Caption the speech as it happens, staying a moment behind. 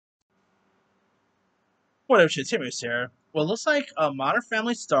What up, Timmy's here. Well, it looks like Modern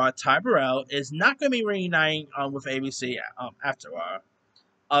Family star Ty Burrell is not going to be reuniting with ABC after a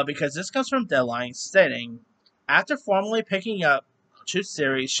while. Because this comes from Deadline stating, after formally picking up two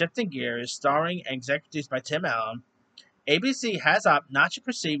series Shifting Gears, starring and executive produced by Tim Allen, ABC has opted not to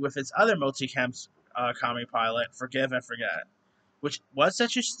proceed with its other multi-cam comedy pilot, Forgive and Forget, which was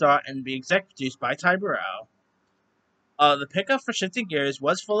set to start and be executive produced by Ty Burrell. The pickup for Shifting Gears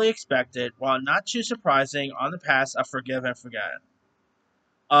was fully expected, while not too surprising on the path of Forgive and Forget.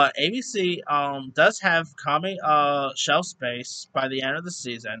 ABC does have comedy shelf space by the end of the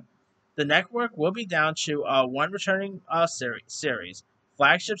season. The network will be down to one returning series,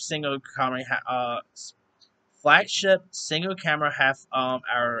 flagship single comedy flagship single camera half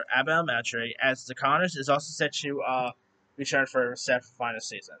hour Abelometry, as The Connors is also set to return for set final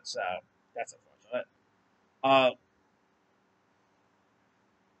season. So that's unfortunate. Uh,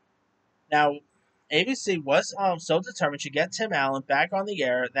 Now, ABC was so determined to get Tim Allen back on the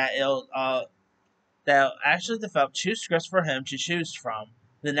air that they'll actually develop two scripts for him to choose from.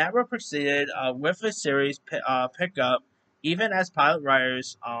 The network proceeded with the series pickup, even as pilot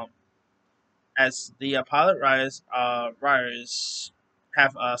writers writers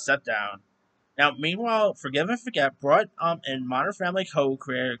have stepped down. Now, meanwhile, Forgive and Forget brought in Modern Family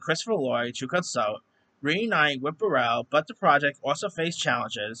co-creator Christopher Lloyd to consult, reuniting with Burrell, but the project also faced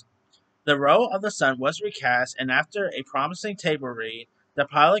challenges. The role of the son was recast, and after a promising table read, the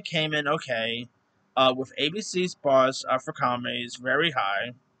pilot came in okay, with ABC's bars for comedies very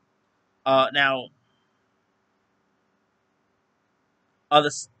high. Now,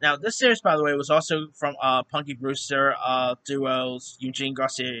 this series, by the way, was also from Punky Brewster duos Eugene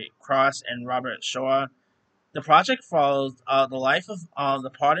Garcia Cross and Robert Shaw. The project follows the life of the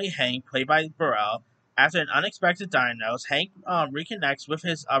party Hank, played by Burrell. After an unexpected diagnosis, Hank reconnects with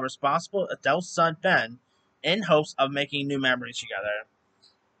his responsible adult son Ben, in hopes of making new memories together.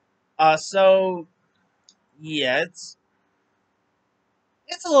 So yeah, it's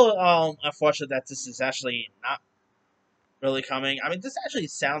a little unfortunate that this is actually not really coming. I mean, this actually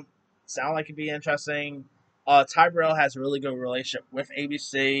sound like it'd be interesting. Ty Burrell has a really good relationship with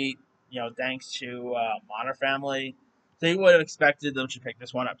ABC, thanks to Modern Family. So you would have expected them to pick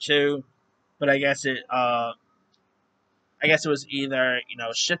this one up too, but I guess it was either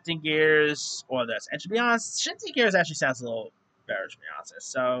Shifting Gears or this. And to be honest, Shifting Gears actually sounds a little better, to be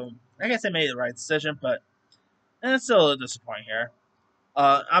honest. So I guess they made the right decision, but it's still a little disappointing here.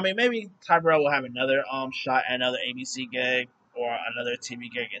 I mean, maybe Ty Burrell will have another shot at another ABC gig or another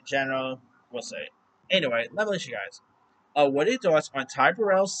TV gig in general. We'll see. Anyway, let me let you guys. What are your thoughts on Ty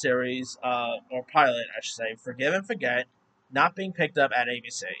Burrell's series, or pilot, I should say, Forgive and Forget, not being picked up at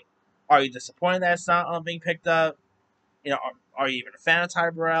ABC? Are you disappointed that it's not being picked up? Are you even a fan of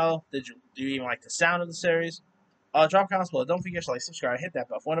Ty Burrell? Do you even like the sound of the series? Drop comments below. Don't forget to like, subscribe, hit that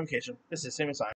bell for notification. This is Simon Simon.